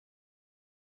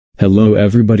Hello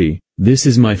everybody, this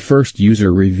is my first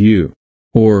user review.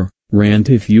 Or, rant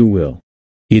if you will.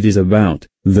 It is about,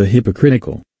 the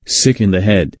hypocritical, sick in the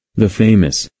head, the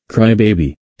famous,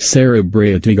 crybaby, Sarah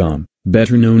Braetigam,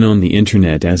 better known on the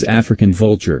internet as African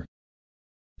Vulture.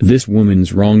 This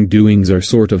woman's wrongdoings are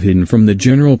sort of hidden from the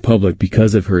general public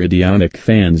because of her idiotic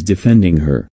fans defending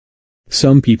her.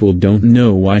 Some people don't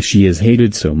know why she is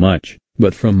hated so much,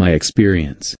 but from my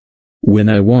experience, when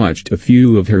I watched a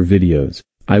few of her videos,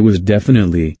 I was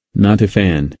definitely not a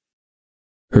fan.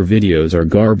 Her videos are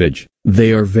garbage,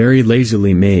 they are very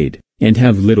lazily made, and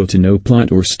have little to no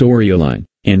plot or storyline,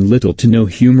 and little to no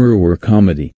humor or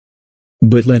comedy.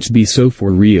 But let's be so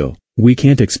for real, we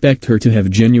can't expect her to have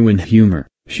genuine humor.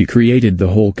 She created the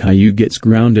whole Caillou gets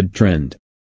grounded trend.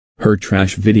 Her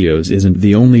trash videos isn't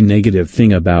the only negative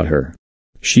thing about her.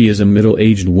 She is a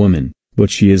middle-aged woman,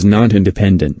 but she is not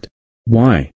independent.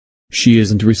 Why? She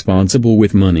isn't responsible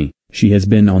with money. She has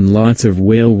been on lots of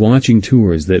whale-watching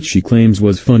tours that she claims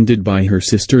was funded by her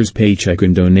sister's paycheck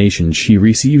and donations she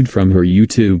received from her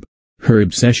YouTube. Her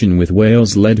obsession with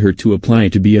whales led her to apply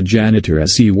to be a janitor at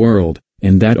SeaWorld,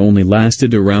 and that only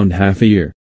lasted around half a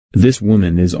year. This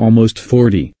woman is almost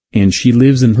 40, and she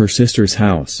lives in her sister's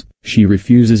house. She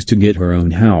refuses to get her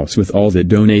own house with all the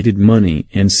donated money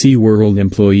and SeaWorld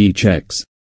employee checks.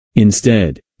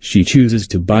 Instead, she chooses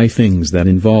to buy things that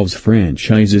involves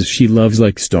franchises she loves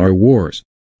like Star Wars.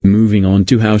 Moving on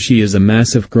to how she is a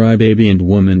massive crybaby and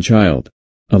woman child.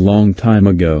 A long time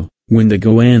ago, when the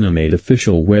GoAnimate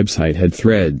official website had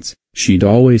threads, she'd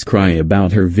always cry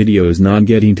about her videos not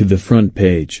getting to the front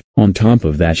page. On top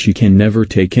of that, she can never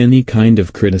take any kind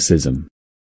of criticism.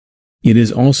 It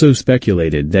is also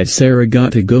speculated that Sarah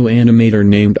got a GoAnimator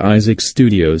named Isaac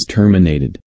Studios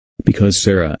terminated. Because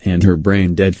Sarah and her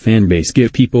brain-dead fanbase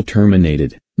get people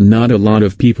terminated. Not a lot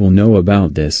of people know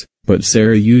about this, but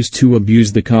Sarah used to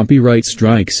abuse the copyright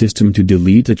strike system to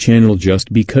delete a channel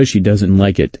just because she doesn't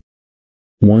like it.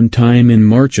 One time in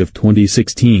March of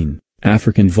 2016,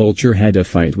 African Vulture had a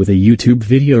fight with a YouTube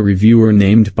video reviewer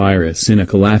named Pyra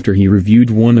Cynical after he reviewed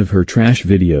one of her trash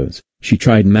videos. She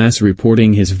tried mass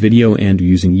reporting his video and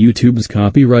using YouTube's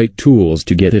copyright tools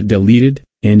to get it deleted,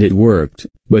 and it worked,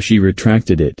 but she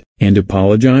retracted it, and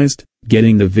apologized,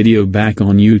 getting the video back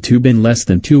on YouTube in less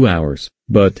than 2 hours,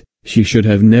 but, she should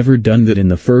have never done that in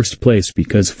the first place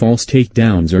because false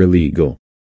takedowns are illegal.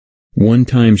 One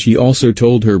time she also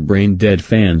told her brain-dead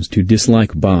fans to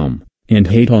dislike Bomb, and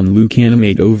hate on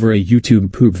GoAnimate over a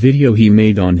YouTube poop video he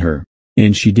made on her,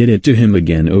 and she did it to him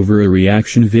again over a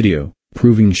reaction video,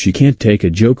 proving she can't take a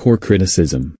joke or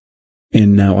criticism.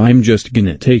 And now I'm just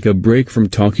gonna take a break from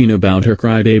talking about her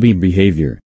crybaby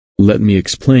behavior. Let me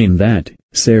explain that.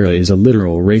 Sarah is a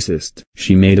literal racist.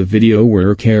 She made a video where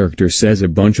her character says a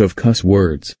bunch of cuss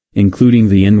words, including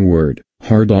the N-word,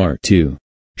 hard R too.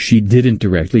 She didn't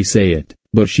directly say it,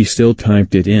 but she still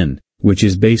typed it in, which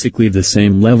is basically the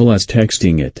same level as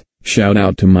texting it. Shout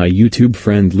out to my YouTube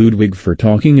friend Ludwig for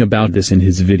talking about this in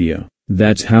his video.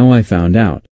 That's how I found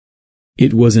out.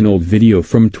 It was an old video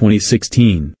from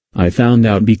 2016. I found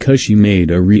out because she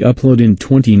made a re-upload in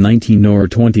 2019 or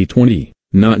 2020,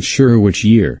 not sure which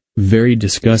year. Very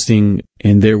disgusting,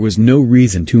 and there was no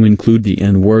reason to include the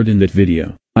N-word in that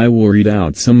video. I will read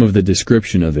out some of the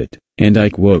description of it, and I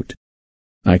quote.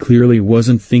 I clearly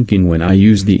wasn't thinking when I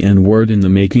used the N-word in the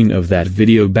making of that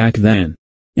video back then.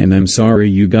 And I'm sorry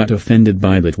you got offended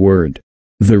by that word.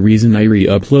 The reason I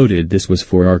re-uploaded this was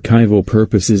for archival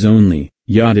purposes only,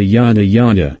 yada yada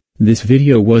yada. This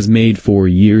video was made 4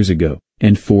 years ago,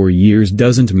 and 4 years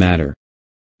doesn't matter.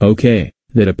 Okay,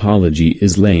 that apology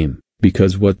is lame,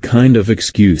 because what kind of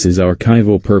excuse is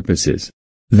archival purposes?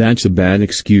 That's a bad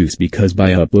excuse because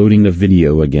by uploading the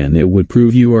video again it would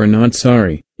prove you are not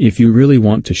sorry. If you really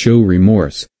want to show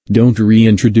remorse, don't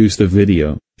reintroduce the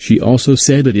video. She also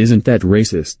said it isn't that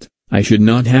racist. I should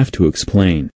not have to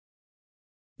explain.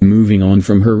 Moving on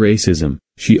from her racism,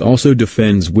 she also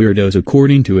defends weirdos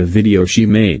according to a video she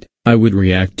made. I would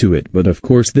react to it, but of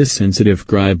course this sensitive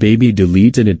crybaby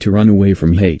deleted it to run away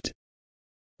from hate.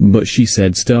 But she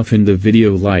said stuff in the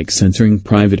video like censoring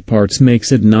private parts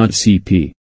makes it not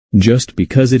CP. Just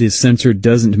because it is censored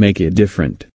doesn't make it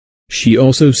different. She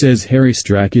also says Harry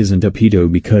Strack isn't a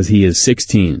pedo because he is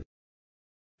 16.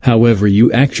 However,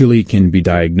 you actually can be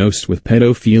diagnosed with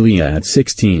pedophilia at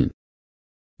 16.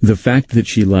 The fact that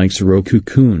she likes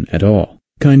Roku-kun at all,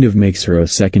 kind of makes her a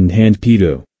second-hand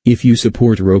pedo. If you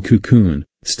support Roku-kun,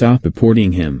 stop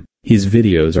supporting him. His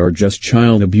videos are just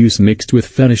child abuse mixed with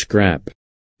fetish crap.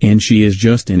 And she is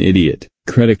just an idiot.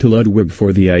 Credit to Ludwig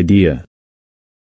for the idea.